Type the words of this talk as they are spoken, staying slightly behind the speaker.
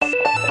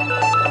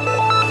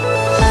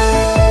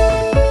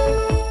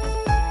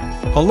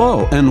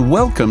Hello and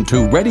welcome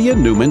to Reddy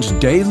and Newman's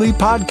Daily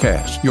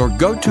Podcast, your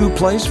go-to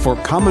place for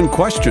common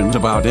questions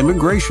about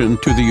immigration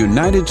to the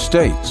United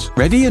States.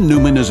 Reddy and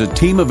Newman is a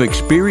team of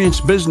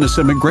experienced business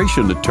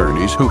immigration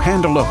attorneys who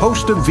handle a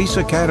host of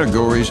visa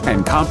categories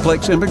and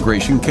complex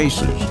immigration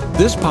cases.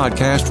 This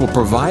podcast will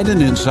provide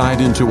an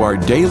insight into our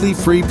daily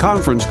free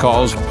conference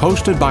calls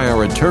hosted by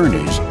our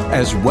attorneys,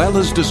 as well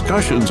as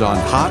discussions on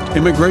hot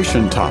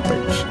immigration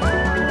topics.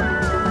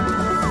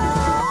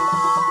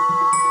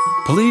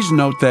 Please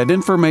note that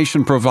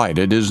information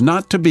provided is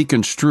not to be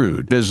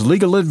construed as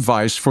legal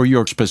advice for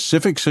your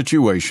specific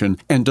situation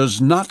and does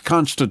not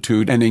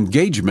constitute an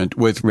engagement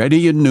with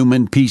Reddy and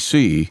Newman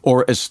PC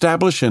or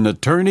establish an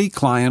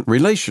attorney-client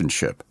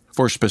relationship.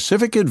 For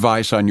specific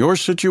advice on your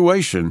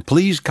situation,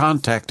 please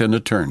contact an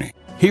attorney.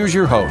 Here's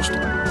your host.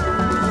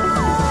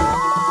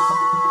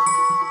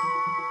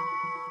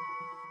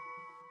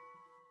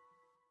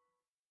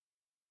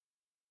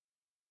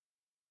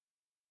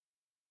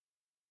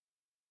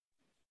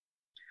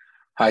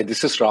 Hi,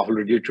 this is Rahul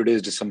Reddy. Today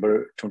is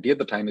December 20th.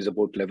 The time is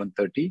about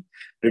 11:30.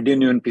 Reddy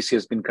and Newman PC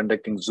has been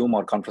conducting Zoom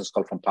or conference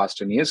call from past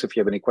 10 years. If you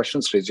have any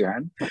questions, raise your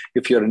hand.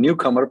 If you're a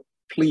newcomer,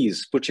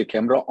 please put your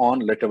camera on.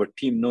 Let our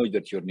team know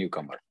that you're a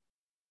newcomer.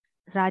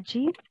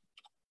 Rajiv?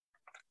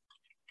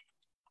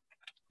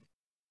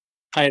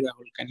 Hi,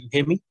 Rahul. Can you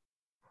hear me?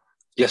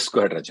 Yes,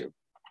 go ahead, Rajiv.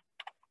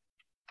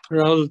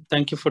 Rahul,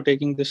 thank you for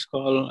taking this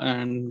call.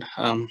 And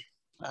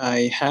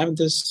I have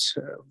this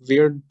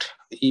weird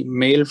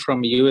email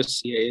from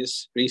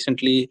USCIS.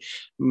 Recently,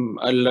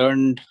 I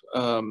learned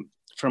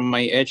from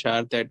my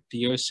HR that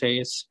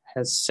USCIS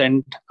has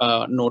sent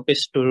a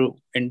notice of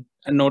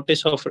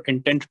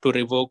intent to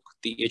revoke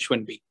the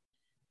H-1B.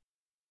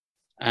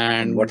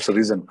 And what's the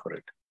reason for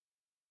it?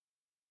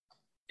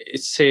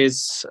 It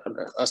says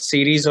a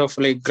series of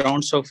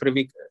grounds for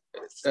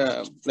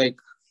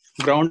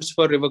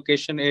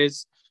revocation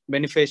is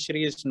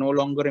beneficiary is no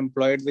longer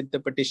employed with the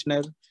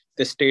petitioner.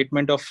 The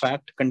statement of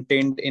fact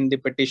contained in the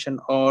petition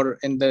or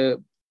in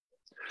the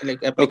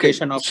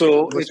application of.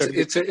 So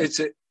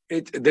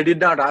they did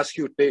not ask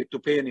you to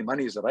pay any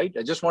money, is that right?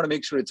 I just want to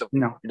make sure it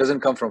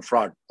doesn't come from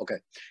fraud. Okay,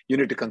 you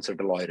need to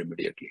consult a lawyer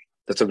immediately.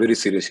 That's a very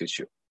serious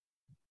issue.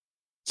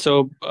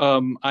 So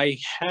I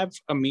have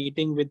a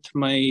meeting with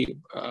my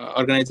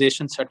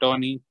organization's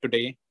attorney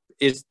today.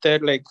 Is there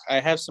I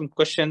have some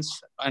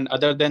questions, and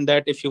other than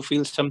that, if you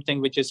feel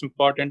something which is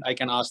important, I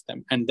can ask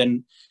them, and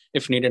then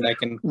if needed, I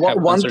can.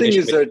 One thing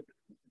is that,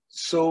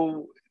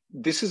 so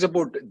this is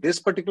about this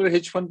particular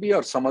H-1B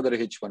or some other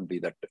H-1B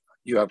that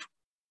you have,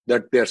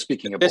 that they are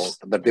speaking about,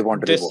 that they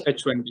want to revoke. This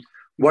H-1B.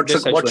 What's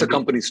the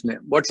company's name?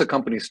 What's the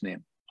company's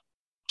name?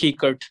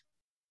 Kiekert.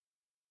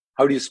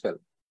 How do you spell?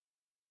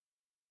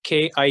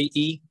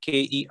 Kiekert.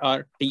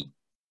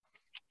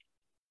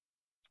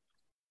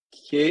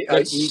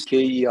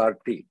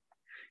 Kiekert.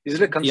 Is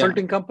it a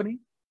consulting company?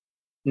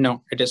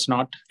 No, it is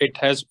not.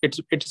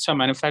 It's a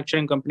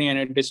manufacturing company, and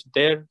it is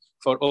there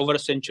for over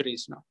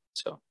centuries now.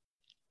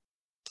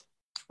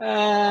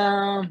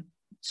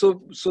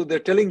 So they're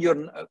telling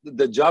you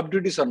the job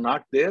duties are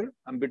not there.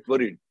 I'm a bit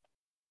worried.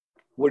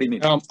 What do you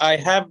mean? I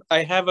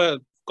have a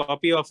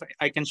copy of.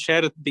 I can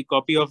share the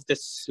copy of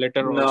this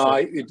letter. No,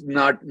 also. it's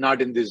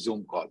not in this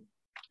Zoom call.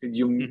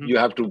 You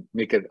have to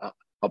make an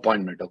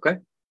appointment. Okay.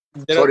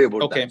 Sorry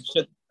about that. Okay,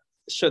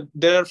 so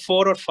there are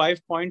 4 or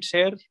 5 points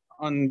here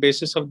on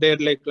basis of their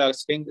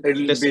asking.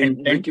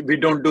 We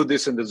don't do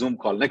this in the Zoom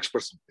call. Next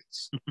person,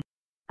 please.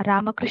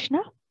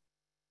 Ramakrishna?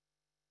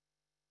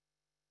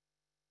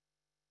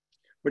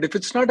 But if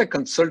it's not a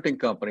consulting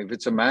company, if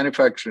it's a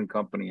manufacturing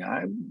company,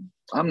 I'm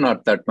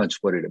not that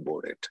much worried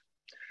about it.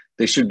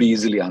 They should be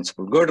easily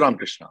answerable. Go ahead,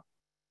 Ramakrishna.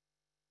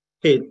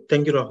 Hey,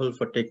 thank you, Rahul,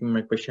 for taking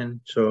my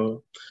question.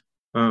 So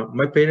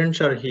my parents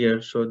are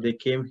here. So they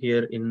came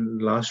here in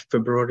last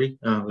February,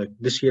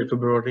 this year,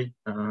 February.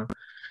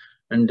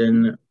 And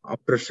then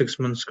after 6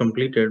 months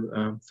completed,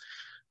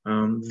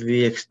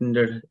 we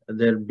extended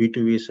their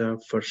B2 visa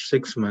for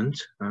 6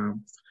 months,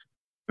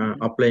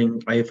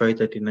 applying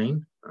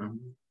I-539.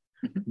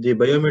 The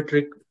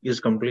biometric is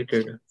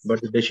completed,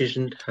 but the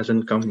decision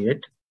hasn't come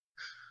yet.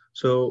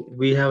 So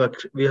we have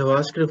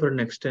asked for an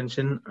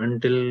extension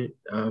until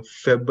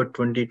Feb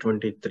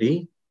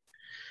 2023.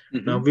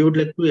 Now we would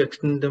like to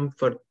extend them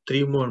for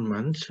 3 more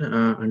months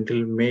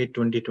until May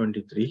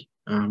 2023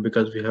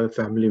 because we have a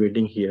family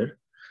wedding here.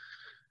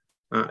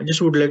 I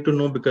just would like to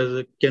know,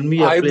 because can we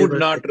apply? I would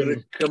not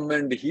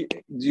recommend.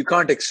 You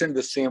can't extend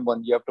the same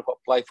one. You have to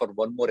apply for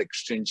one more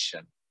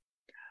extension.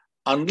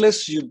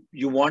 Unless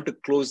you want to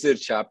close their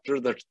chapter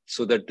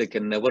so that they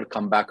can never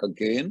come back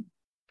again,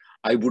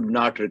 I would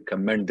not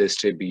recommend they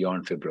stay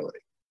beyond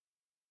February.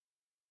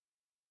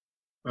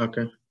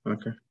 Okay.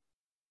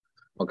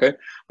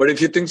 But if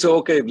you think so,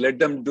 okay, let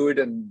them do it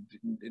and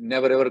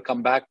never ever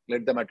come back,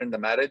 let them attend the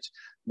marriage,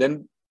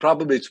 then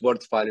probably it's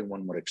worth filing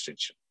one more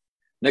extension.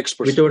 Next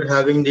person. Without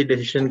having the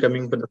decision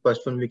coming for the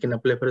first one, we can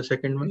apply for the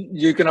second one?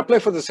 You can apply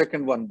for the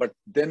second one, but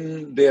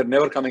then they are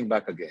never coming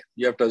back again.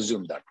 You have to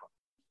assume that one.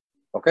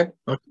 Okay?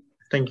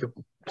 Thank you.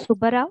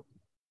 Subbarao?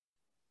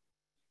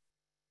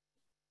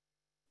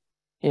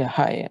 Yeah,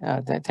 hi.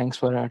 Thanks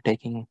for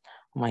taking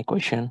my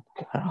question,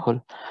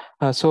 Rahul.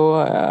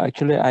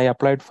 Actually, I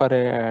applied for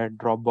a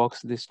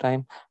Dropbox this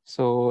time.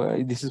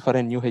 So this is for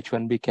a new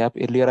H-1B cap.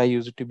 Earlier, I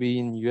used to be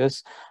in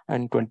US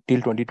and till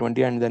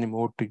 2020, and then I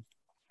moved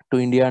to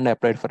India and I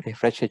applied for a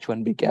fresh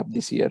H-1B cap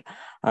this year.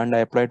 And I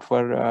applied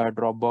for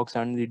Dropbox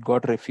and it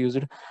got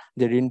refused.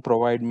 They didn't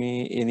provide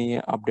me any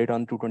update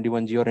on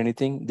 221G or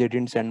anything. They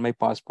didn't send my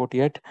passport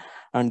yet.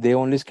 And they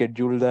only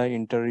scheduled the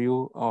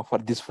interview for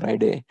this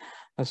Friday.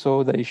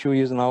 So the issue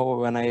is now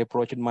when I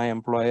approached my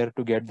employer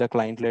to get the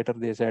client letter,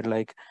 they said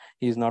like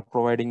he's not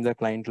providing the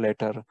client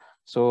letter.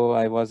 So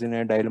I was in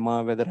a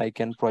dilemma whether I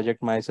can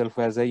project myself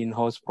as an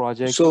in-house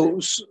project. So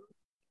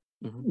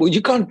well,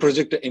 you can't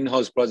project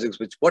in-house projects.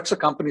 What's the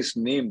company's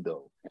name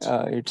though?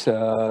 It's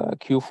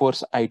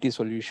QForce IT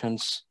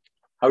Solutions.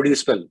 How do you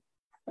spell?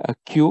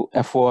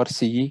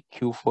 QFORCE,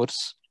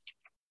 QForce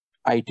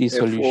IT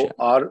Solution.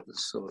 FOR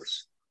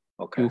source.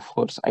 Okay.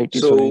 QForce IT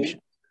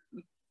Solution.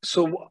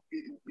 So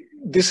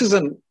this is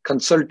a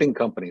consulting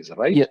company,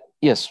 right? Yeah,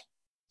 yes.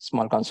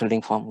 Small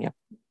consulting firm, yeah.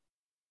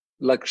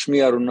 Lakshmi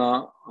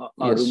Aruna,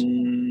 Yes.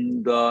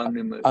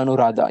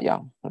 Anuradha, yeah.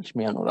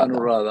 Lakshmi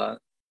Anuradha.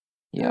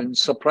 Yeah. And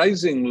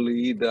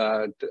surprisingly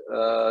that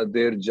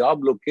their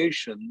job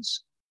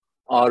locations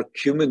are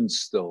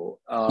Cummins though.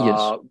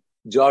 Yes.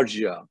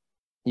 Georgia.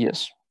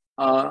 Yes.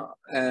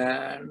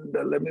 And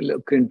let me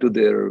look into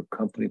their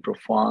company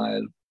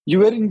profile. You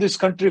were in this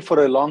country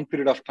for a long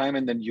period of time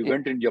and then you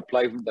went and you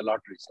applied in the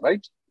lotteries,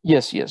 right?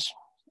 Yes, yes.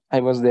 I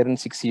was there in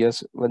 6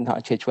 years when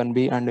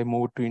H-1B and I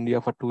moved to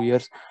India for 2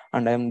 years.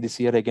 And I am this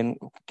year again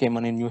came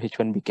on a new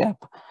H-1B cap.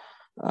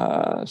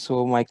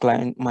 So my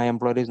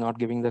employer is not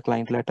giving the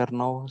client letter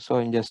now. So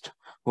I'm just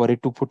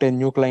worried to put a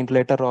new client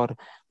letter or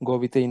go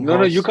with the in-house.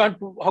 No, you can't.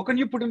 How can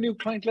you put a new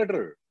client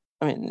letter?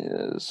 I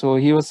mean, so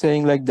he was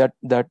saying like that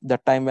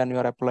time when you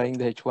are applying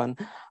the H1,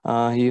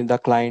 the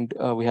client,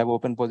 we have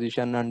open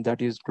position and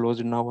that is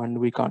closed now and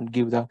we can't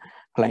give the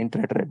client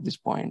letter at this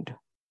point.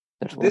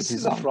 This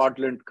is a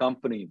fraudulent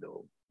company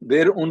though.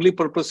 Their only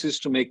purpose is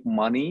to make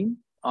money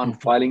on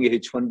filing a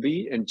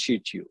H1B and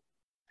cheat you.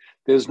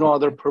 There's no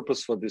other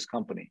purpose for this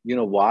company. You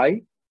know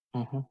why?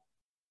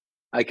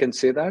 I can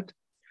say that.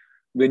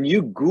 When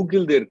you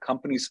Google their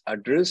company's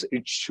address,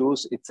 it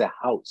shows it's a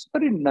house.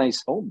 Very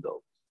nice home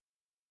though.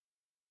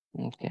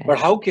 Okay. But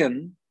how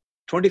can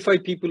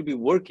 25 people be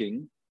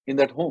working in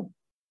that home?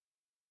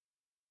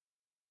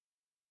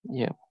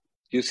 Yeah.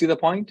 Do you see the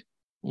point?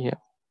 Yeah.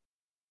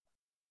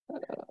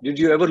 Did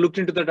you ever look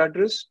into that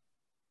address?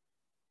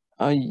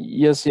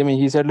 Yes. I mean,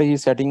 he said like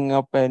he's setting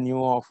up a new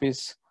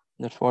office.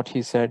 That's what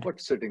he said.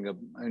 What setting up?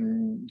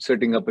 And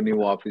setting up a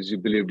new office, you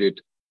believed it?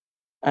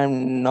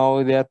 And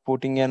now they are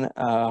putting in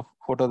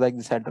photo like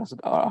this address,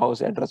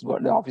 house address,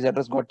 the office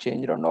address got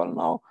changed and all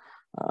now.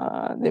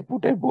 They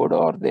put a board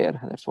over there.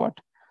 That's what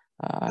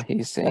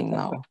he's saying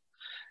now.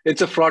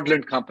 It's a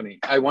fraudulent company.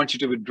 I want you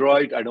to withdraw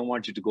it. I don't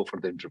want you to go for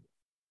the interview.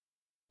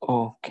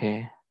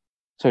 Okay.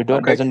 So it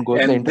doesn't go.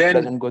 The interview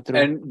doesn't go through.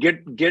 And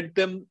get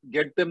them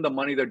the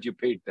money that you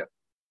paid them,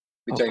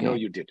 which I know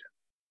you did.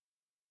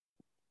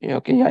 Yeah,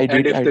 okay. Yeah, I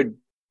did.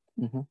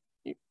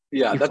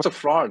 Yeah, that's a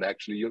fraud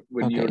actually.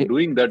 When you're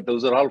doing that,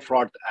 those are all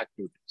fraud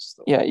activities.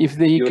 So yeah,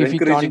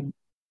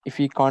 if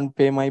he can't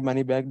pay my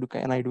money back,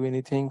 can I do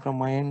anything from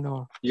my end?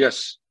 Or?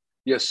 Yes.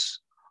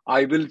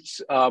 I will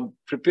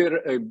prepare.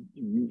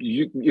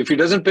 If he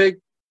doesn't pay,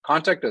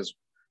 contact us.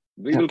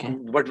 We will,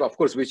 but of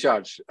course we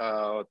charge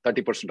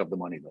 30% of the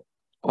money though.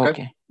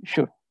 Okay,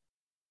 sure.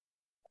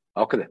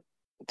 Okay then.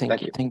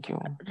 Thank you.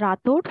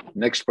 Rathod.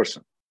 Next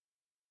person.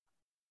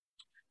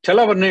 Tell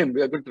our name.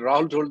 We are going to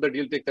Rahul told that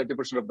he'll take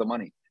 30% of the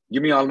money.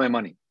 Give me all my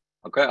money.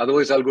 Okay.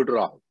 Otherwise, I'll go to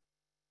Rahul.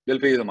 They'll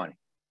pay you the money.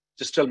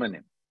 Just tell my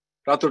name.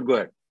 Rathod, go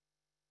ahead.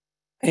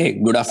 Hey,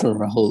 good afternoon,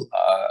 Rahul.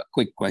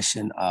 Quick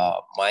question.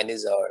 Mine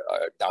is a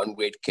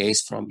downgrade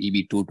case from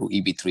EB2 to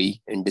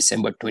EB3 in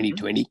December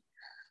 2020.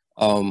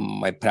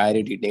 My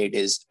priority date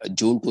is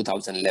June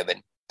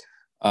 2011.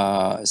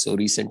 So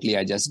recently,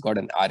 I just got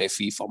an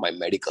RFE for my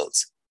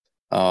medicals,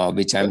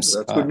 which That's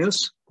good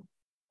news.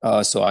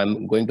 So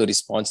I'm going to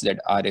respond to that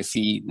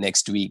RFE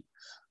next week.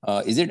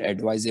 Is it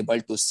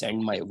advisable to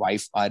send my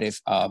wife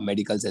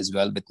medicals as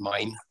well with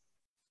mine?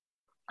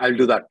 I'll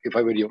do that if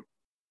I were you.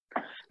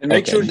 And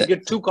make sure you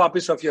get 2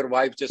 copies of your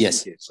wife just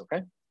in case,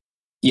 okay?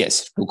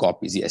 Yes, 2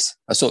 copies, yes.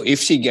 So if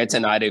she gets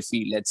an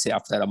RFE, let's say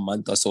after a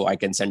month or so, I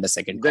can send a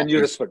second copy. Then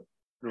you respect.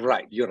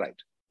 Right, you're right.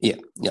 Yeah,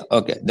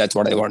 okay. That's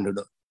what I want to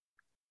do.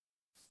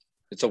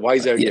 It's a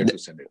wise idea to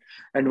send it.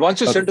 And once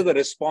you send to the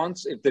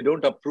response, if they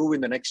don't approve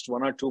in the next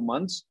 1 or 2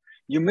 months,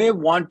 you may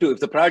want to, if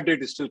the prior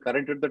date is still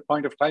current at that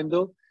point of time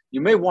though,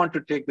 you may want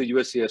to take the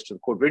USCIS to the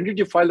court. When did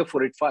you file the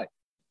 485?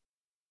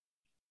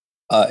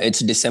 It's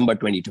December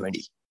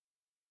 2020.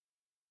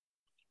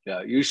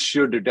 Yeah, you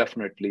should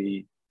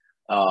definitely,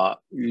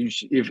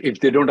 if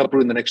they don't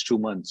approve in the next 2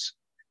 months,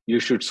 you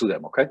should sue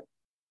them, okay?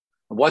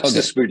 Watch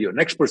this video.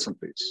 Next person,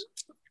 please.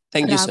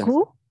 Thank you, sir.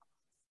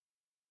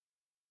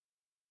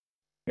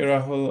 Hey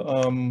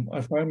Rahul, I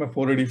filed my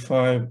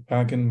 485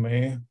 back in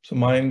May. So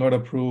mine got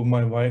approved.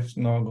 My wife's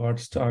now got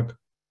stuck.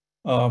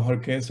 Her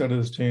case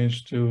status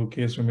changed to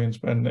case remains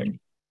pending.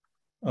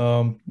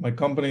 My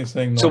company is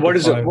saying So not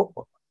to file.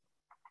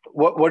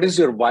 What is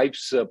your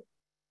wife's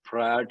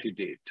priority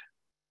date?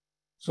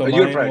 So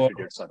Your mine priority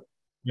was, date, sorry.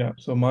 yeah,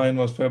 so mine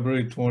was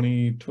February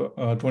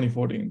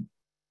 2014.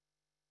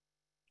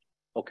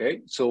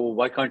 Okay, so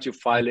why can't you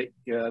file it?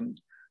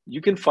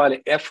 You can file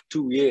an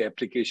F2A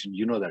application.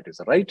 You know that is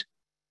right.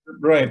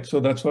 Right.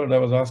 So that's what I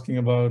was asking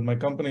about. My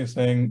company is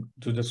saying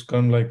to just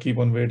kind of like keep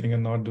on waiting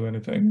and not do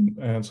anything.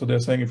 And so they're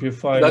saying if you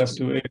file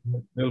F2A,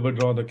 they'll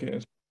withdraw the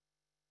case.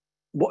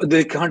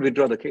 They can't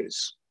withdraw the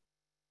case.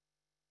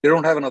 They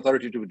don't have an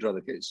authority to withdraw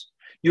the case.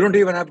 You don't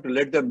even have to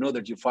let them know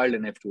that you filed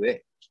an F2A.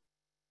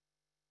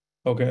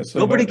 Okay. So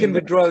nobody can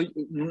withdraw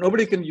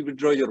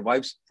your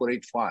wife's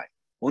 485.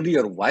 Only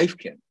your wife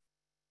can.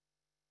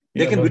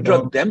 They can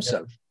withdraw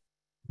themselves.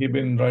 He's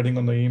been writing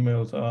on the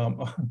emails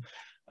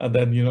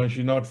that you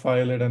should not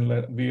file it, and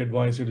we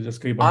advise you to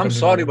just keep on. I'm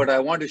sorry, but I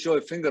want to show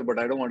a finger, but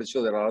I don't want to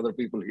show there are other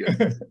people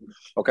here.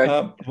 Okay.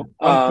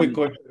 One quick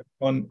question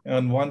on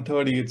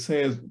 130. It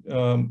says,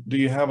 do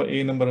you have an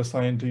A number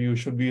assigned to you?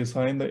 Should we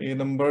assign the A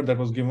number that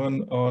was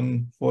given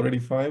on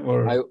 485,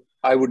 or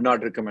I would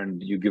not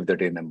recommend you give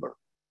that A number.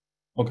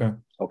 Okay.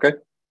 Okay.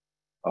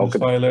 Okay.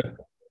 File it.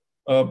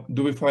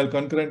 Do we file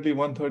concurrently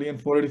 130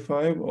 and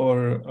 485,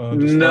 or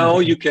no?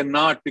 You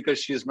cannot, because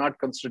she is not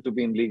considered to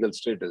be in legal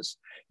status.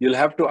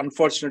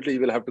 Unfortunately, you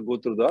will have to go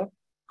through the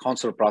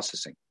consular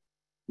processing.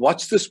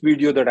 Watch this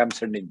video that I'm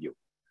sending you.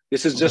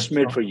 This is just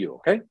made for you.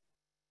 Okay.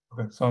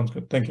 Okay. Sounds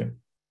good. Thank you.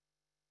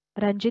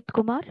 Ranjit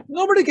Kumar.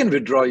 Nobody can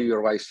withdraw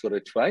your wife's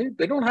 485.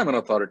 They don't have an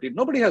authority.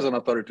 Nobody has an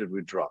authority to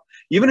withdraw.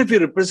 Even if we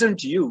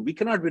represent you, we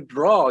cannot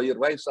withdraw your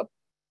wife's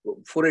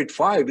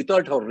 485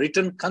 without her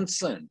written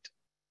consent.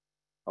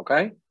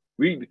 Okay,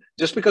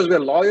 just because we are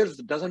lawyers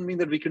doesn't mean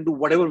that we can do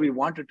whatever we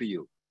wanted to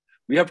you.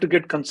 We have to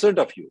get consent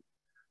of you.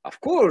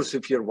 Of course,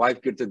 if your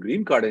wife gets a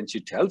green card and she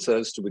tells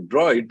us to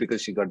withdraw it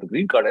because she got the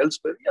green card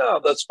elsewhere, yeah,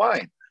 that's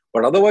fine.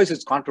 But otherwise,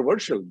 it's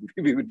controversial.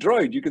 If we withdraw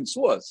it, you can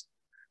sue us.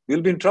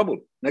 We'll be in trouble.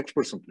 Next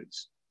person,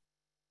 please.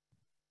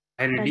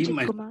 Hi,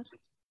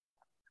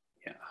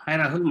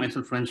 Rahul.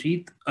 Myself,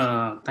 Ranjit.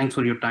 Thanks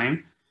for your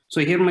time.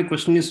 So here my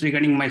question is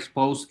regarding my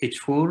spouse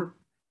H4.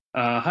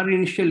 Her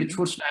initial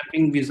H4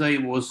 stamping visa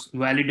was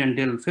valid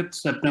until 5th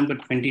September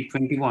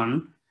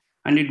 2021,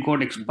 and it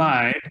got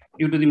expired.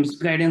 Due to the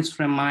misguidance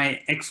from my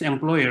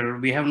ex-employer,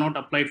 we have not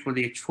applied for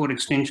the H4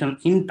 extension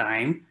in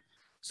time.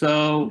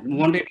 So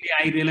one day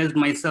I realized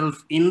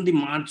myself in the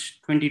March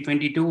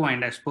 2022,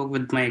 and I spoke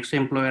with my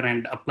ex-employer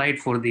and applied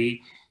for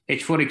the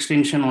H4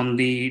 extension on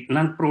the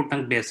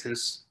non-pro-tunc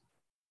basis.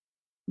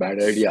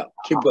 Bad idea.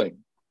 Keep going.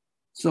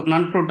 So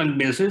non-pro-tunc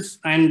basis,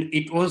 and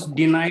it was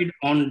denied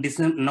on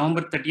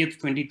November 30th,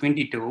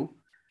 2022.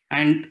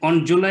 And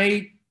on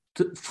July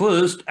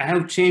 1st, I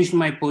have changed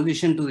my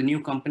position to the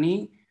new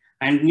company,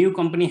 and new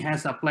company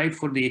has applied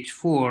for the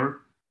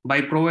H4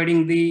 by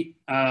providing the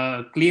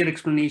clear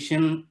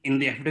explanation in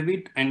the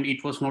affidavit, and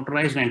it was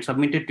notarized and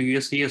submitted to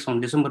USCIS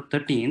on December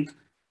 13th.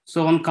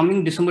 So on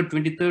coming December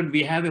 23rd,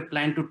 we have a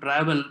plan to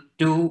travel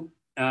to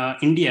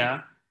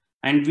India,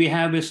 and we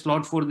have a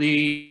slot for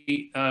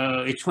the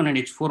H1 and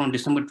H4 on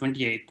December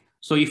 28th.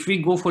 So if we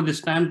go for the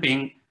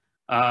stamping,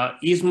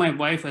 is my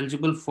wife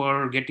eligible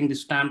for getting the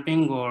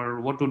stamping,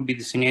 or what would be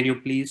the scenario,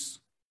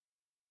 please?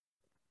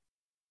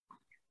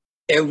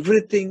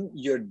 Everything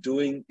you're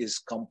doing is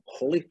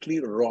completely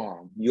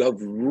wrong. You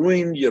have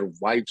ruined your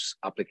wife's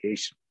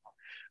application.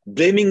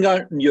 Blaming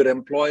your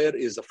employer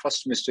is the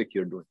first mistake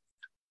you're doing.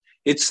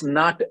 It's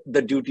not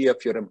the duty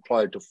of your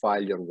employer to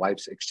file your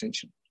wife's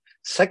extension.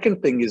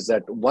 Second thing is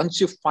that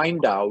once you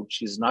find out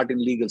she's not in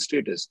legal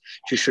status,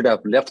 she should have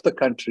left the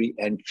country,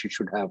 and she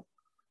should have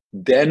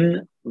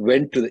then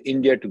went to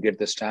India to get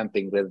the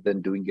stamping rather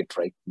than doing it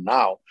right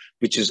now,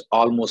 which is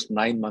almost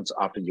 9 months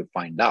after you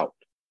find out.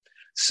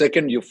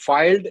 Second, you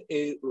filed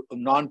a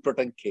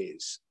non-pro-tunc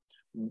case,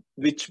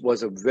 which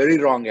was a very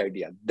wrong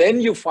idea. Then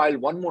you filed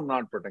one more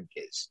non-pro-tunc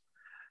case.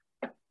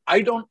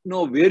 I don't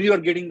know where you are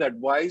getting the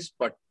advice,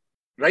 but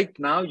right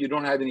now you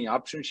don't have any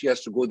option. She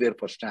has to go there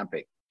for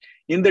stamping.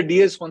 In the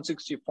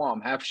DS-160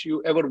 form, have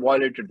you ever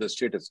violated the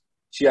status?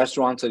 She has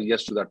to answer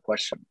yes to that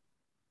question.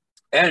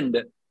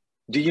 And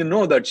do you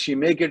know that she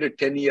may get a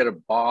 10-year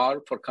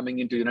bar for coming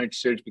into the United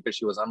States because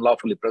she was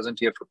unlawfully present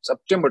here from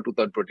September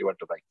 2021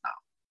 to right now?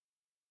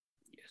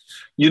 Yes.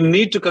 You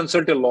need to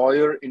consult a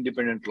lawyer,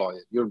 independent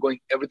lawyer. You're going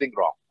everything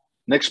wrong.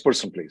 Next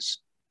person, please.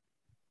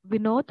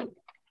 Vinod.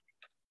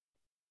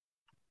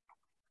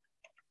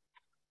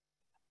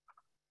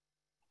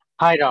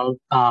 Hi, Rahul.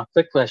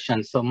 Quick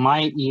question. So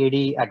my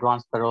EAD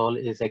advance parole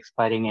is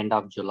expiring end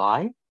of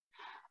July,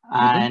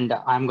 and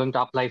I'm going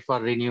to apply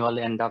for renewal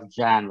end of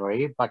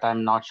January, but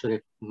I'm not sure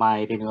if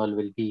my renewal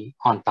will be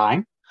on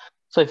time.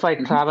 So if I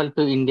travel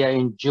to India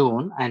in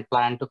June and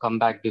plan to come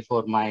back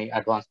before my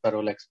advance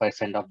parole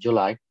expires end of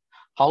July,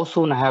 how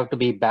soon I have to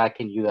be back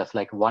in US?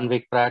 Like 1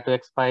 week prior to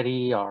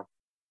expiry, or?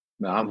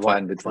 No, I'm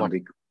fine with 1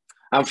 week.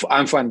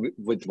 I'm fine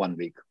with 1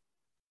 week.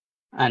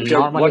 And if you're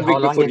normally, 1 how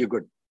week long before is? you're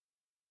good.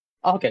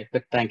 Okay,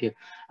 good. Thank you.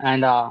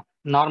 And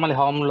normally,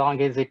 how long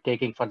is it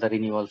taking for the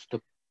renewals to?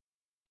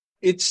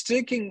 It's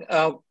taking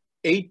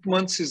 8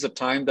 months is the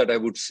time that I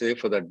would say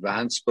for the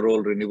advanced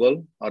parole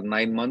renewal, or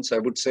 9 months, I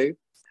would say.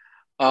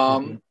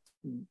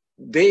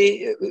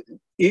 They,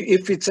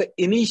 if it's an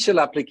initial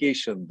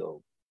application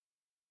though,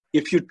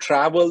 if you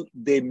travel,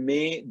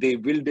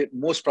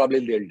 most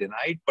probably they'll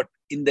deny it, but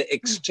in the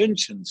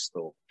extensions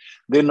though,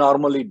 they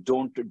normally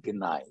don't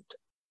deny it.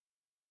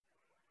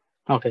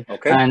 Okay.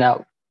 Okay.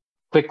 And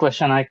quick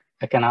question I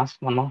can ask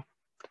one more.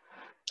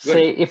 Good.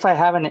 Say if I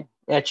have an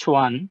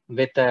H1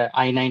 with a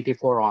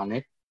I-94 on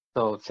it,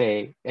 so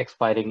say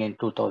expiring in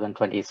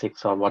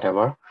 2026 or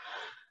whatever.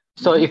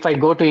 So if I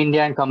go to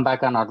India and come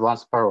back on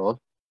advanced parole,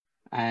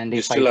 and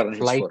if I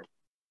fly,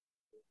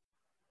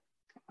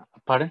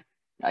 pardon?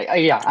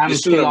 I'm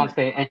still on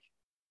say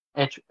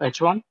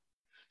H1.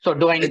 So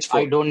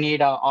I don't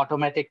need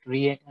automatic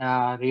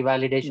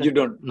revalidation? You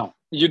don't. No.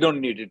 You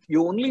don't need it.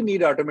 You only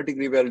need automatic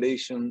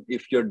revalidation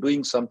if you're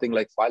doing something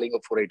like filing a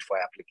 485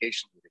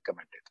 application, we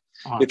recommend it.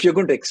 If you're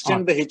going to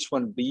extend the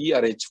H1B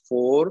or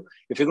H4,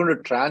 if you're going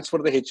to transfer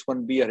the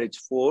H1B or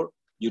H4,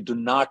 you do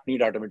not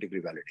need automatic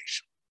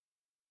revalidation.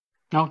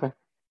 Okay.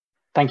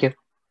 Thank you.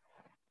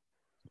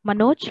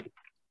 Manoj?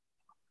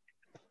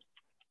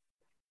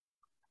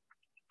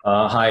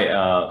 Hi,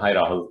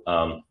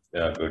 Rahul.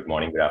 Good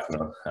morning, good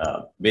afternoon.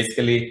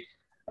 Basically,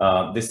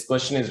 this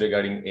question is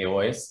regarding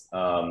AOS.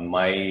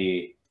 My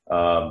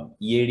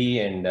EAD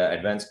and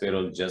advanced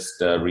payroll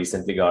just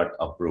recently got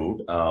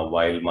approved,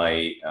 while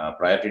my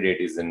priority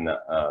date is in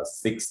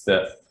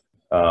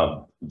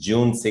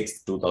June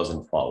 6th,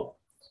 2012.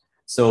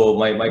 So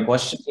my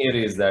question here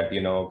is that,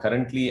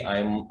 currently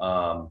I'm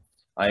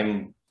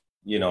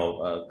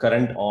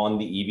current on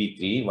the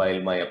EB3,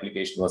 while my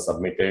application was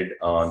submitted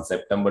on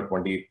September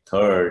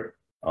 23rd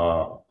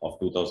of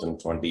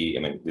 2020. I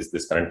mean,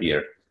 this current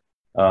year.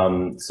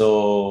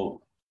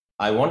 So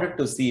I wanted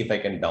to see if I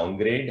can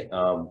downgrade.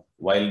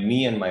 While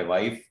me and my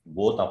wife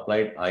both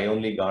applied, I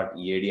only got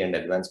EAD and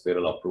advanced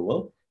payroll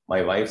approval.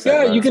 My wife's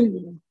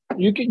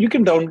you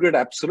can downgrade,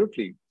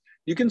 absolutely.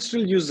 You can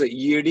still use the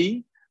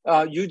EAD.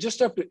 You just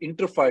have to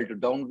interfile to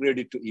downgrade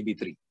it to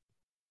EB3.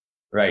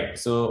 Right.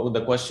 So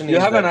the question is, you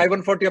have an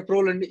I-140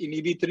 approval in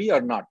EB3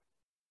 or not?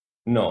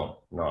 No,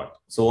 not.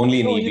 So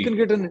only in EB3. You can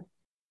get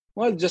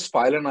just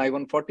file an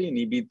I-140 in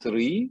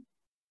EB3,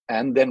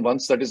 and then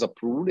once that is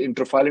approved,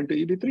 interfile into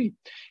EB3.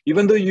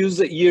 Even though you use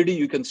the EAD,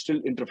 you can still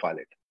interfile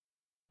it.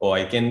 Oh,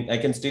 I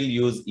can still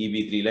use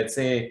EB3. Let's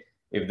say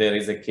if there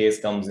is a case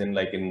comes in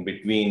like in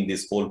between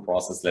this whole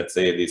process, let's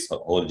say this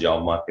whole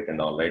job market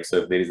and all, right? So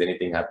if there is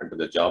anything happen to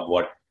the job,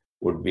 what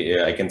would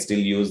be, I can still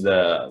use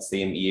the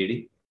same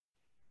EAD?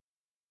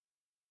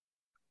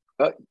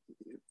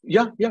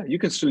 Yeah, you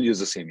can still use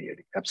the same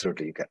EAD.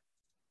 Absolutely, you can.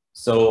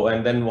 So,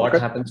 and then what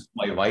happens to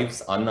my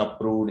wife's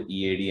unapproved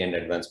EAD and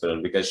advanced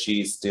payroll? Because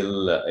she's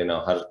still,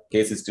 her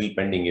case is still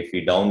pending. If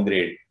we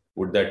downgrade,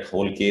 would that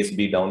whole case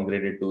be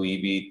downgraded to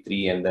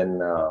EB3 and then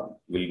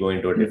we'll go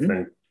into a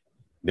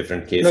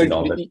different case and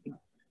all that?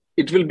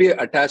 It will be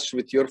attached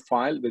with your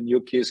file. When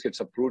your case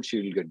gets approved,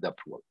 she will get the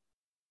approval.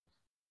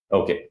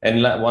 Okay.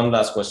 And one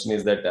last question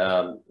is that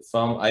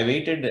I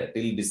waited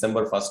till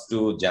December 1st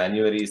to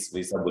January's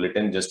visa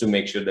bulletin just to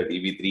make sure that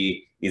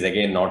EB3 is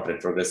again not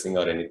retrogressing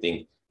or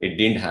anything. It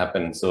didn't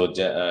happen. So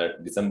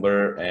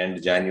December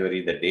and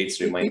January, the dates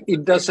remain.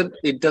 It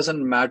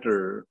doesn't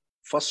matter.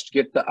 First,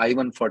 get the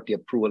I-140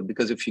 approval,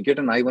 because if you get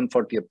an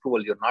I-140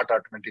 approval, you're not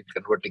automatically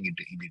converting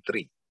into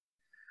EB3.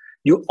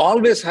 You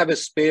always have a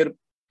spare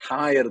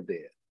tire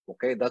there.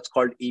 Okay, that's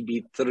called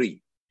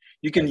EB3.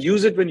 You can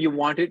use it when you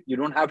want it. You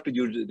don't have to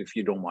use it if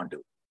you don't want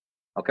to.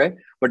 Okay,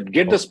 but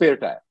get the spare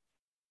tire.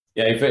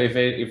 Yeah, if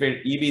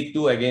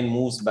EB2 again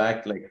moves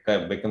back, like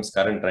becomes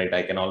current, right?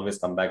 I can always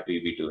come back to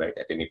EB2, right?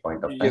 At any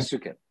point of time. Yes, you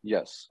can.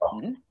 Yes.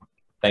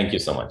 Thank you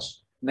so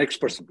much. Next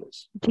person,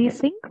 please. G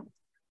Singh.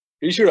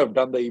 You should have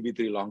done the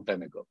EB3 long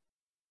time ago.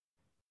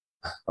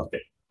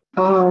 Okay.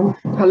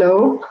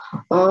 Hello.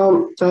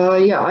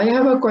 I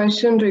have a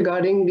question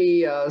regarding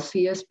the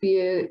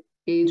CSPA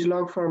age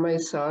log for my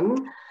son.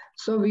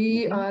 So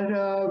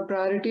our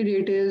priority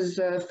date is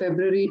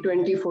February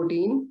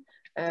 2014,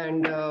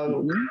 and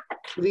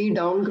we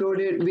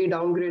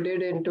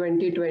downgraded in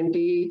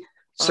 2020.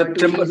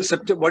 September.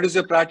 What is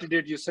your priority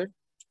date? You said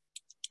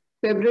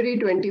February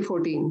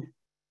 2014.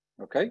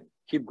 Okay,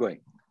 keep going.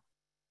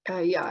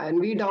 And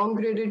we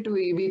downgraded to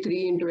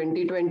EB3 in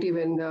 2020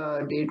 when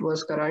the date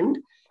was current,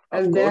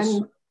 and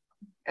then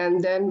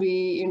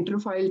we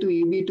interfiled to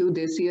EB2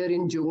 this year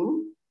in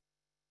June.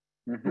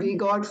 We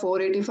got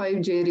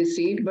 485J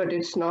receipt, but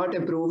it's not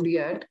approved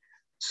yet.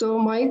 So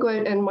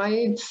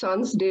my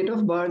son's date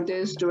of birth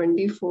is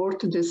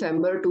 24th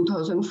December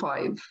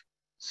 2005.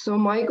 So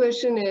my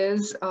question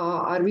is,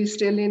 are we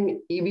still in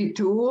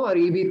EB2 or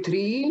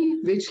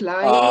EB3? Which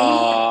line?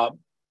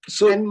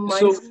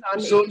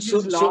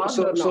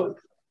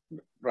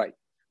 Right.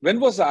 When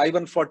was the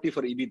I-140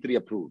 for EB3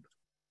 approved?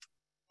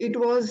 It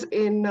was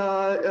in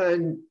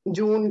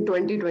June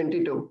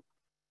 2022.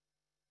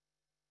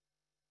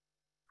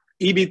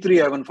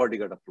 EB3 I-140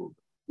 got approved.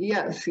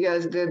 Yes,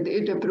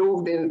 it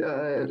approved in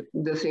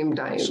the same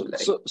time.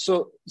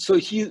 So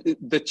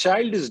the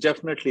child is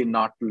definitely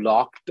not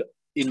locked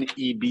in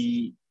EB.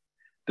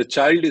 The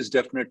child is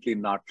definitely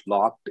not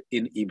locked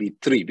in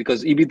EB3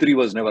 because EB3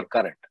 was never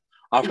current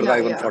after the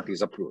I-140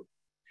 is approved.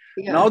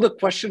 Yeah. Now the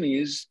question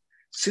is,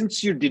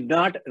 since you did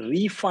not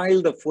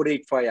refile the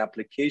 485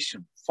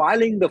 application,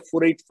 filing the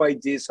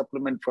 485J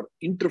supplement for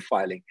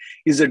interfiling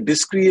is a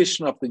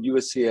discretion of the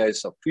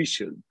USCIS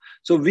official.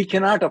 So we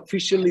cannot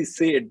officially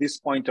say at this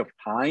point of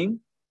time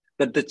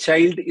that the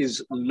child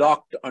is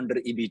locked under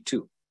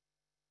EB2.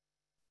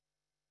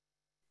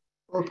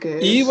 Okay.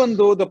 Even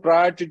though the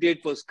priority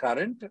date was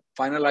current,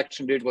 final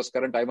action date was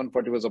current,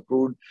 I-140 was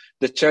approved,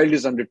 the child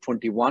is under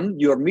 21,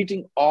 you are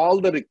meeting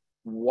all the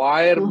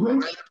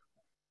requirements,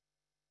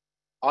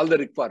 all the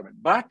requirement,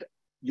 but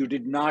you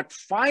did not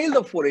file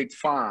the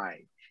 485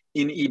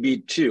 in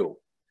EB2.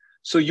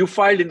 So you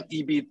filed in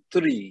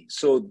EB3.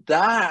 So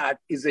that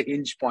is a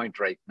hinge point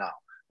right now.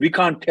 We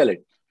can't tell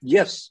it.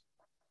 Yes,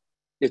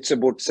 it's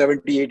about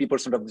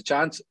 70-80% of the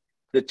chance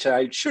the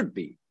child should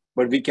be,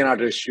 but we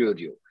cannot assure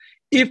you.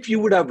 If you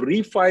would have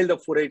refiled the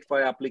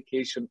 485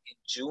 application in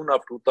June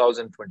of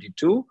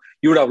 2022,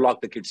 you would have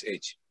locked the kid's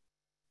age.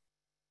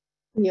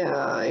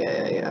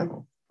 Yeah.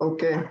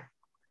 Okay.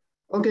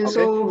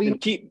 So we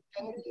keep.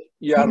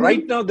 Yeah,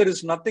 right now there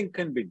is nothing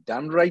can be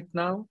done right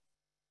now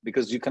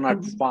because you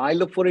cannot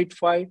file a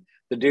 485.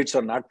 The dates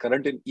are not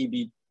current in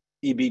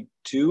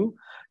EB2.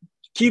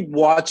 Keep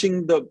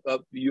watching the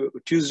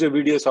Tuesday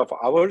videos of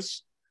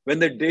ours. When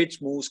the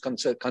dates moves,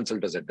 consult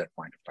us at that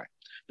point of time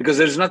because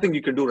there is nothing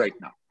you can do right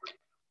now.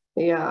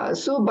 Yeah.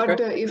 So, but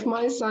if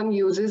my son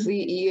uses the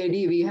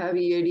EAD, we have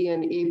EAD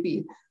and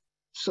AP.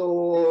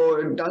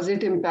 So does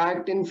it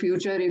impact in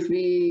future if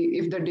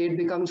the date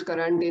becomes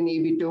current in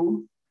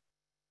EB2?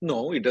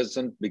 No, it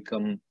doesn't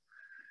become.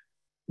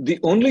 The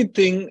only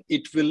thing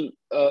it will,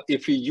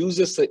 if he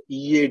uses the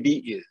EAD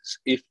is,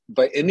 if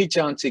by any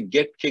chance he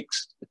get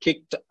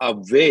kicked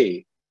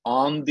away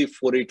on the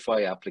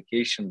 485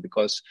 application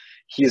because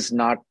he is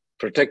not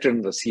protected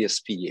in the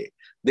CSPA,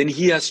 then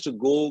he has to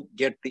go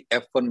get the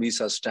F1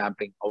 visa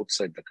stamping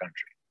outside the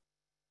country.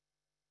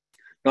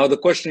 Now the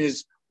question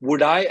is,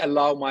 would I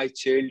allow my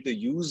child to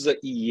use the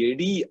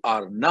EAD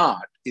or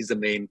not is the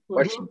main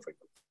question for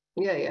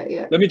you.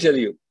 Yeah. Let me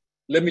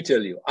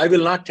tell you, I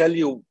will not tell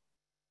you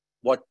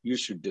what you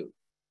should do.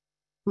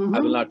 I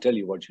will not tell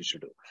you what you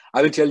should do.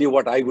 I will tell you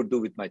what I would do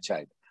with my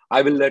child.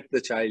 I will let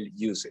the child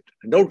use it.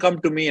 And don't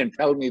come to me and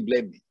tell me,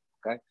 blame me,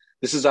 okay?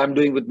 This is what I'm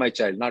doing with my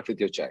child, not with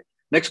your child.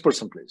 Next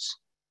person, please.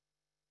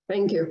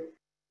 Thank you.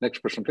 Next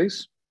person,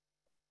 please.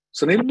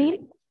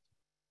 Sunil?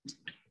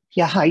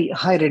 Yeah,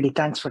 hi, Reddy.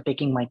 Thanks for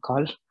taking my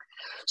call.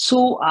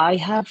 So I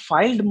have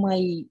filed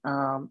my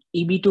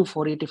EB2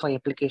 485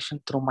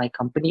 application through my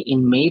company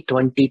in May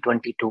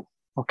 2022.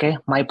 Okay,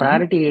 my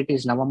priority date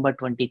is November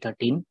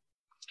 2013.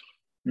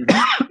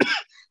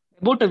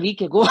 About a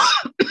week ago,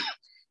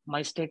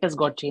 my status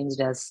got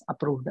changed as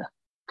approved.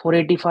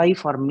 485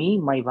 for me,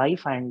 my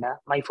wife, and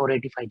my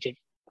 485J.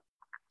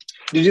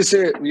 Did you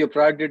say your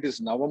priority date is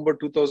November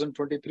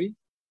 2023?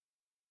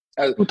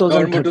 2013.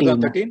 November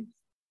 2013?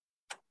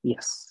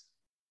 Yes.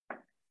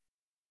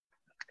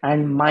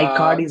 And my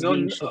card is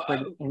being shipped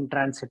in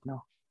transit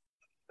now.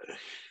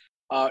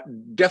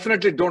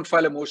 Definitely don't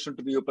file a motion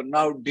to be open.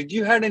 Now, did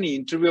you had any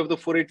interview of the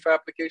 485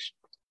 application?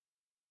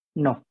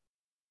 No.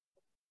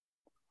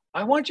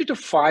 I want you to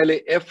file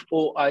a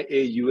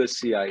FOIA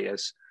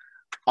USCIS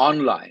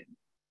online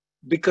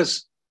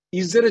because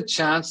is there a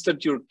chance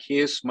that your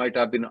case might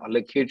have been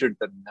allocated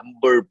the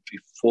number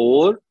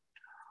before?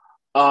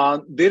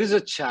 There is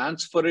a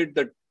chance for it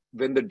that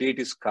when the date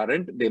is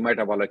current, they might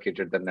have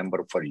allocated the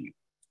number for you.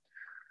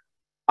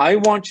 I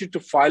want you to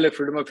file a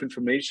Freedom of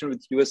Information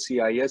with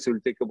USCIS. It will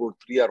take about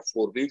 3 or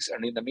 4 weeks.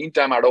 And in the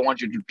meantime, I don't want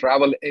you to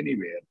travel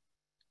anywhere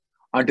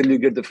until you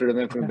get the Freedom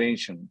of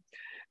Information.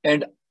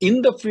 And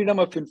in the Freedom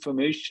of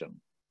Information,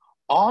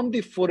 on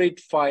the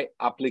 485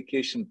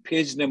 application,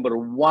 page number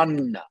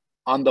 1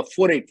 on the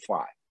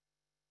 485,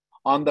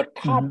 on the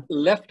top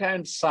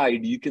left-hand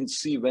side, you can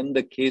see when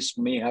the case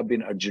may have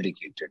been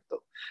adjudicated.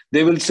 Though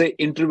they will say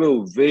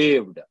interview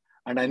waived,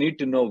 and I need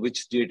to know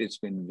which date it's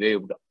been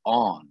waived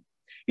on.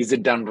 Is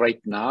it done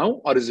right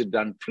now or is it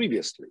done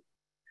previously?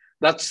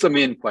 That's the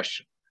main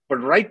question.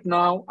 But right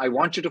now, I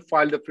want you to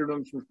file the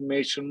Freedom of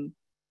Information.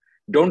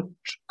 Don't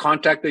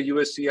contact the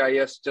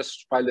USCIS,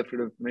 just file the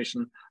Freedom of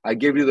Information. I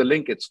gave you the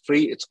link. It's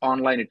free. It's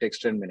online. It takes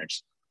 10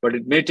 minutes. But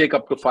it may take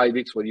up to 5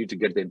 weeks for you to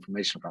get the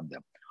information from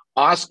them.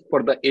 Ask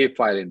for the A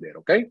file in there,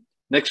 okay?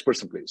 Next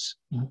person, please.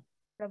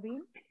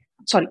 Praveen?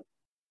 Sorry.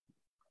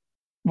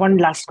 One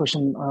last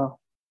question. Go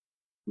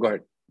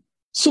ahead.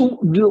 So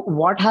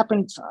what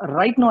happens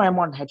right now? I'm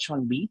on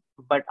H1B,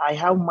 but I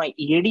have my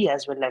EAD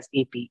as well as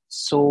AP.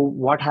 So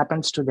what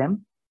happens to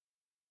them?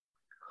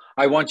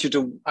 I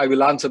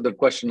will answer that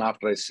question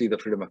after I see the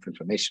Freedom of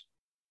Information.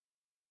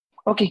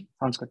 Okay,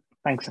 sounds good.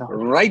 Thanks,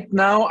 Rahul. Right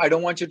now, I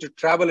don't want you to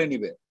travel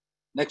anywhere.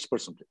 Next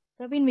person, please.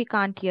 Praveen, we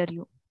can't hear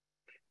you.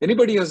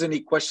 Anybody has any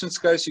questions,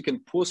 guys? You can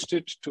post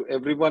it to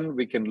everyone.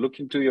 We can look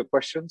into your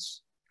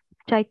questions.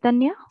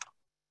 Chaitanya?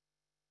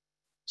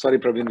 Sorry,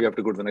 Praveen, we have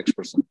to go to the next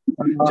person.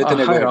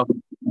 Chaitanya, hi,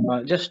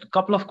 Rahul. Just a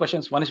couple of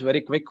questions. One is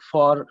very quick.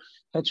 For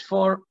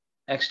H4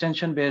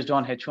 extension based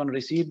on H1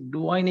 receipt,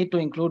 do I need to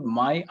include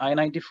my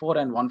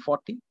I-94 and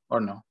 140 or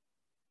no?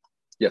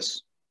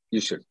 Yes,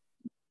 you should.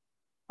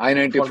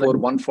 I-94,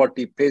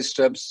 140 pay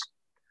stubs.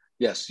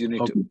 Yes, you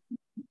need to.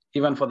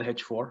 Even for the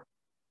H4?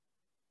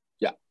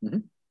 Yeah.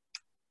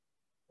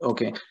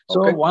 Okay.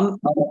 So one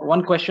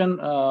question,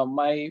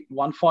 my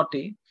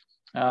 140,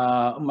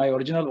 my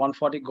original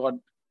 140 got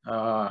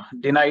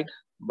denied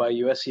by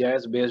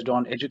USCIS based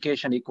on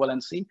education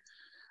equivalency,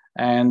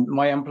 and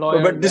my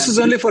employer. But this is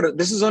only for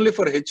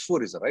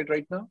H4, is it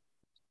right now?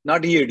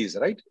 Not EADs,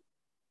 right?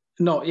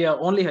 No, yeah,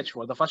 only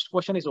H4. The first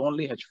question is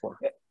only H4.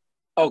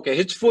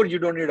 Okay, H4 you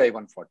don't need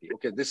I-140.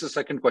 Okay, this is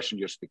second question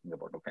you're speaking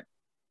about. Okay.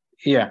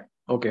 Yeah.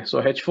 Okay. So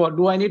H4,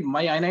 do I need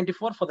my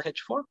I-94 for the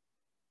H4?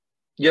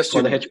 Yes,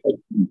 you need. H4.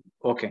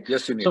 Okay.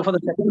 Yes, you need. So for the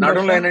second not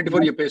question, only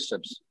I-94, your pay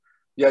stubs.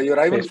 Yeah, your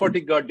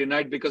I-140 got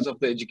denied because of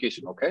the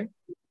education. Okay.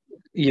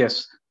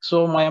 Yes.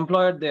 So my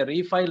employer, they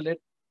refiled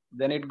it.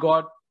 Then it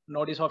got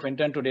notice of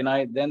intent to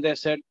deny. Then they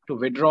said to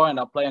withdraw and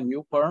apply a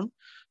new perm.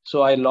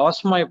 So I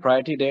lost my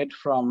priority date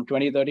from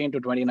 2013 to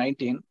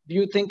 2019. Do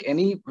you think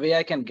any way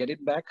I can get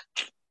it back?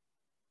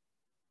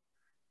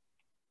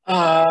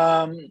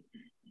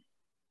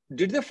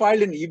 Did they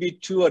file in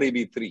EB2 or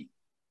EB3?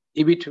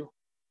 EB2.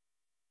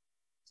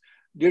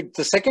 Did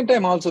the second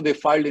time also they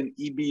filed in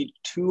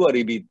EB2 or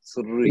EB3?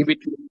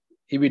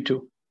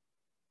 EB2.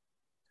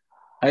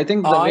 I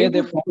think the way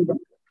they filed the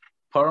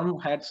perm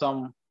had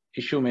some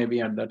issue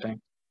maybe at that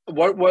time.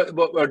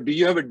 What do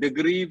you have a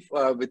degree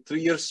with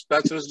 3 years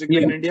bachelor's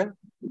degree in India?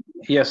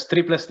 Yes,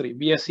 3+3,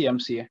 BSc,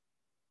 MCA.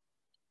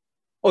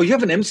 Oh, you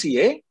have an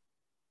MCA?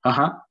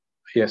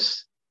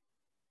 Yes.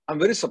 I'm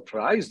very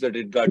surprised that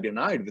it got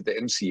denied with the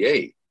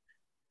MCA.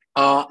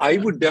 I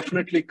would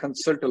definitely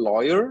consult a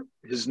lawyer.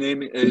 His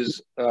name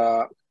is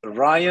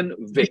Ryan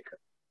Vick.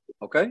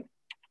 Okay?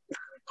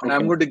 And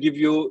I'm going to give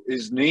you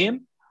his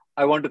name.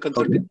 I want to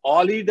consult him.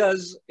 All he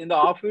does in the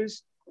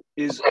office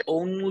is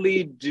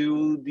only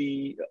do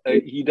the,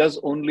 he does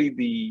only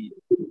the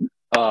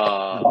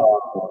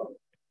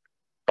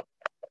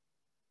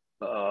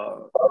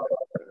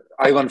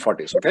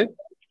I-140s, okay?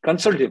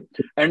 Consult him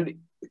and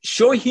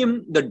show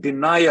him the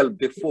denial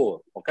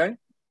before, okay?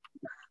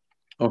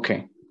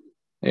 Okay.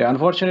 Yeah,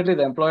 unfortunately,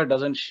 the employer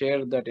doesn't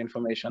share that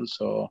information,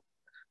 so...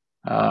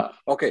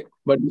 okay,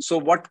 but so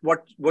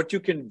what you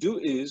can do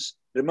is,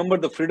 remember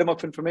the freedom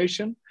of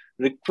information,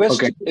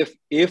 request if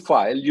a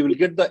file, you will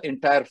get the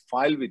entire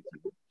file with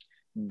you.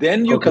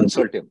 Then you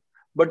consult him.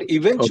 But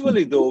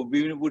eventually though,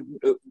 we would,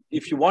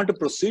 if you want to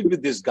proceed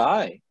with this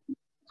guy,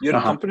 your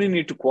company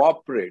need to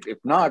cooperate. If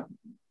not,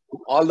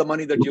 all the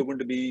money that you're going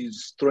to be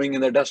throwing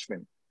in the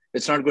dustbin,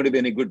 it's not going to be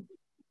any good.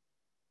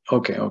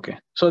 Okay.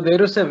 So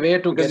there is a way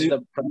to get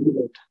the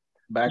private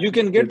back. You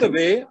can get the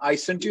way. I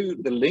sent you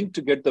the link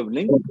to get the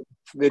link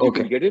where you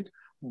can get it.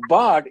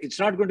 But it's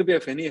not going to be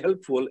of any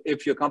helpful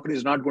if your company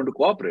is not going to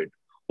cooperate.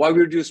 Why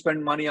would you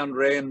spend money on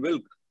Ray and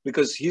Wilk?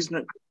 Because he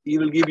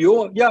will give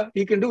you,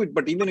 he can do it.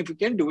 But even if he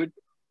can do it,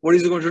 what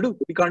is he going to do?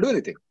 He can't do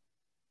anything.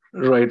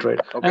 Right. Okay?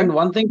 And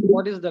one thing,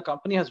 what is the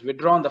company has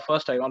withdrawn the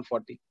first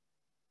I-140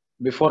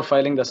 before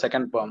filing the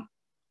second perm?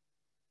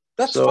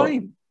 That's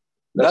fine.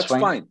 That's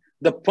fine.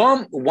 The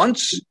perm,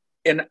 once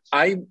the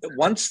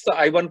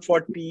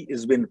I-140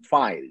 has been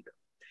filed,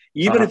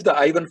 even if the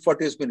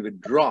I-140 has been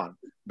withdrawn,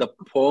 the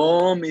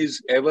perm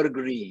is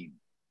evergreen.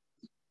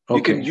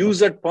 You can use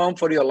that perm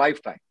for your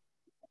lifetime.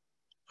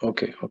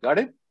 Okay. Got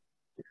it?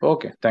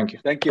 Okay. Thank you.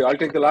 Thank you. I'll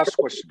take the last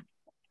question.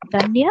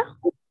 Danya?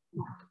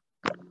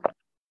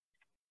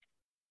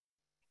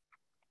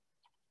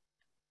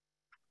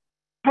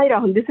 Hi,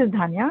 Rahul. This is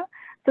Dhanya.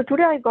 So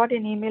today I got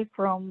an email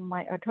from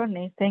my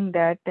attorney saying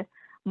that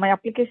my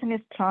application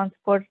is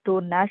transferred to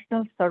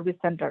National Service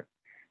Center.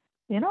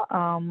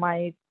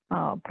 My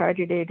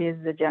priority date is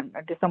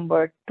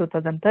December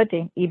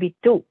 2013,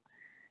 EB2.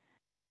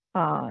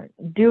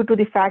 Due to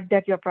the fact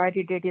that your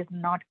priority date is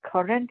not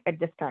current at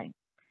this time.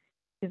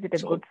 Is it a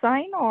good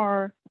sign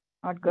or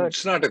not good?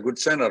 It's not a good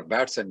sign or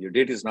bad sign. Your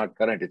date is not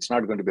current. It's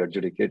not going to be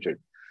adjudicated.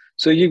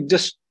 So you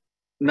just,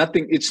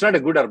 nothing, it's not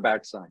a good or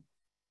bad sign.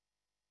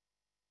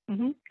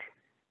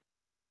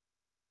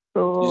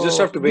 So you just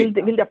have to wait.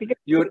 Will the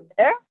application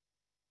there?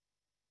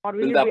 Or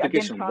will it be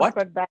again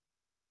transferred back?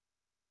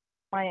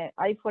 My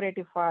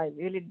I-485,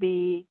 will it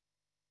be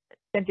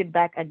sent it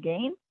back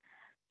again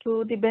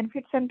to the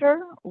benefit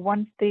center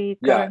once the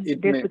current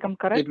dates become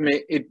correct?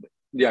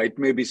 It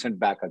may be sent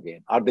back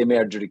again, or they may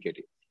adjudicate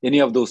it. Any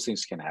of those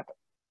things can happen.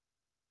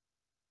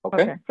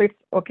 Okay? So it's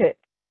okay.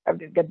 I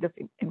will get this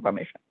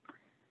information.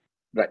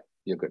 Right.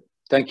 You're good.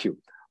 Thank you.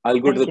 I'll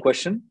go to the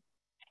question.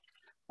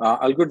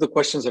 I'll go to the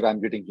questions that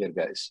I'm getting here,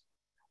 guys.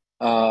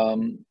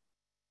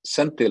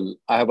 Senthil,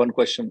 I have one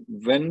question.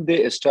 When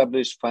they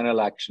establish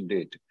final action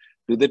date,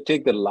 do they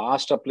take the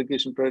last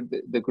application period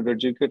they could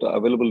adjudicate or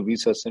available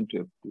visa sent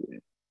to you?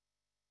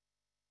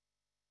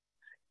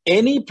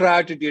 Any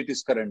priority date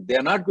is current. They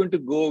are not going to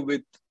go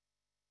with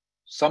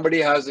somebody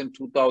has in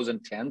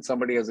 2010,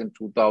 somebody has in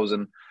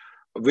 2000,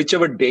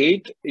 whichever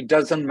date, it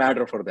doesn't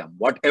matter for them.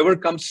 Whatever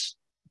comes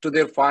to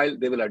their file,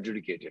 they will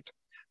adjudicate it.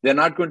 They're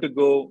not going to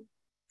go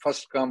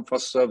first come,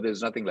 first serve.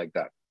 There's nothing like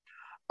that.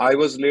 I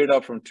was laid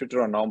off from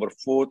Twitter on November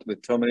 4th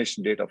with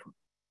termination date of,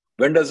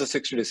 when does the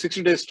 60 days?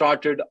 60 days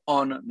started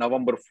on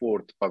November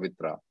 4th,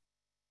 Pavitra.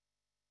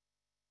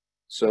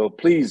 So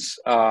please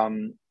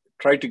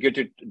try to get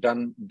it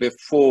done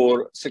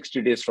before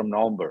 60 days from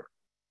November.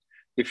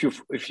 If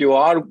you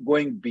are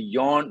going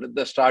beyond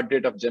the start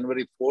date of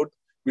January 4th,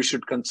 you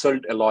should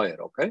consult a lawyer,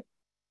 okay?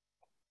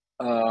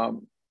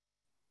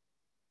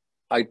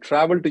 I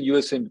traveled to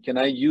USA. Can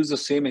I use the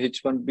same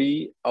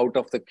H-1B out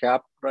of the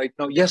cap right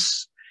now?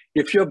 Yes.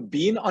 If you have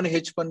been on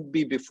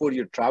H-1B before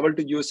you traveled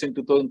to USA in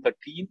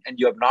 2013 and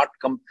you have not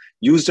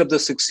used up the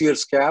 6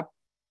 years cap,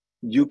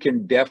 you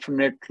can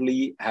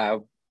definitely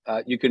have,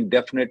 you can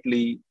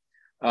definitely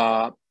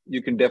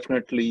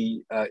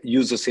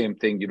use the same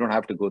thing. You don't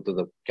have to go to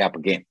the cap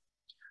again.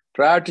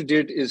 Priority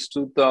date is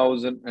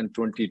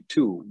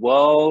 2022.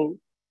 Well,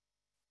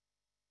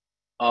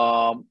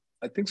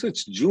 I think so.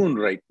 It's June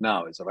right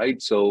now, is right?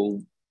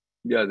 So,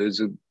 yeah,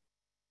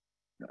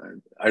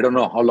 I don't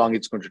know how long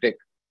it's going to take.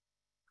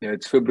 Yeah,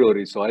 it's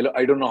February, so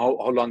I don't know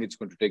how long it's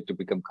going to take to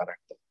become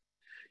correct.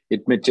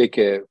 It may take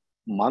a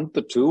month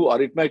or two, or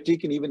it might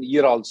take an even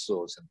year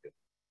also. Something.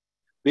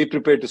 Be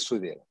prepared to sue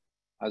there.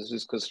 As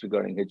discussed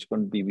regarding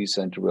H-1B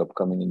visa interview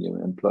upcoming in your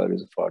employer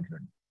is a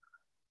fraudulent.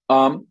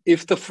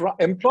 If the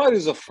employer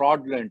is a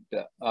fraudulent,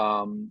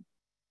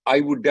 I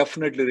would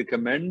definitely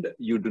recommend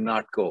you do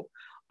not go.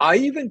 I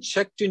even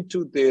checked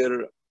into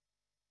their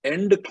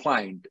end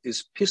client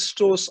is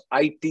Pistos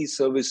IT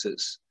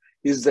Services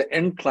is the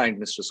end client,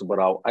 Mr.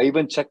 Subbarao. I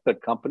even checked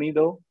that company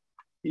though.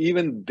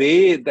 Even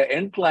the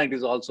end client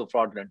is also a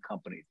fraudulent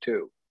company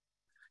too.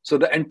 So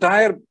the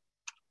entire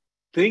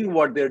thing,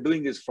 what they're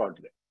doing is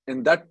fraudulent.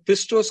 And that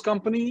Pistos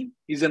company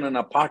is in an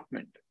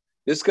apartment.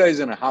 This guy is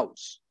in a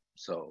house.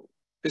 So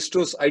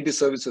Pistos IT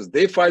Services,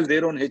 they file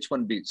their own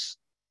H-1Bs.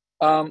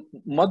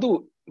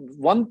 Madhu,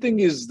 one thing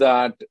is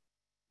that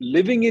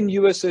living in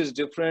USA is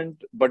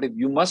different, but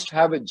you must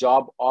have a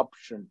job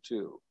option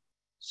too.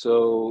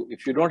 So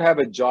if you don't have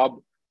a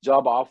job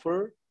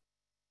offer,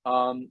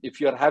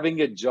 if you're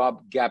having a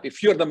job gap,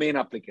 if you're the main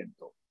applicant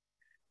though,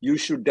 you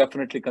should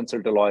definitely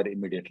consult a lawyer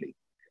immediately.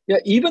 Yeah,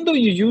 even though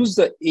you use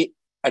the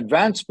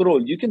advanced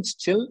parole, you can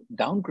still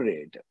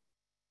downgrade.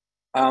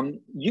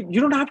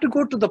 You don't have to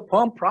go to the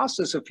perm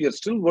process. If you're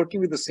still working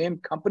with the same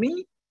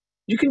company,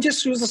 you can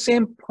just use the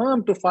same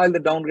perm to file the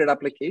downgrade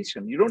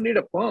application. You don't need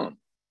a perm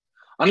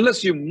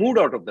unless you moved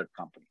out of that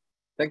company.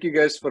 Thank you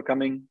guys for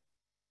coming.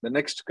 The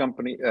next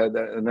company,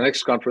 the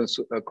next conference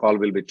call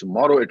will be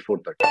tomorrow at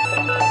 4:30.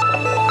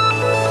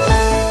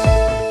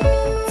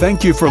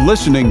 Thank you for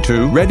listening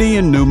to Reddy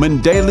and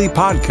Newman Daily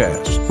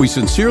Podcast. We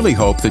sincerely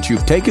hope that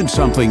you've taken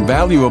something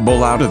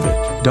valuable out of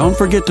it. Don't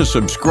forget to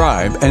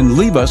subscribe and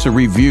leave us a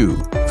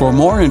review. For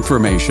more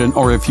information,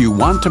 or if you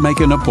want to make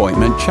an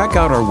appointment, check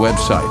out our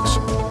websites,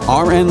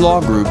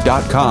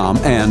 rnlawgroup.com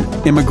and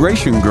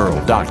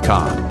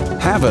immigrationgirl.com.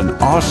 Have an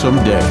awesome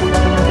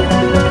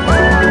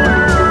day.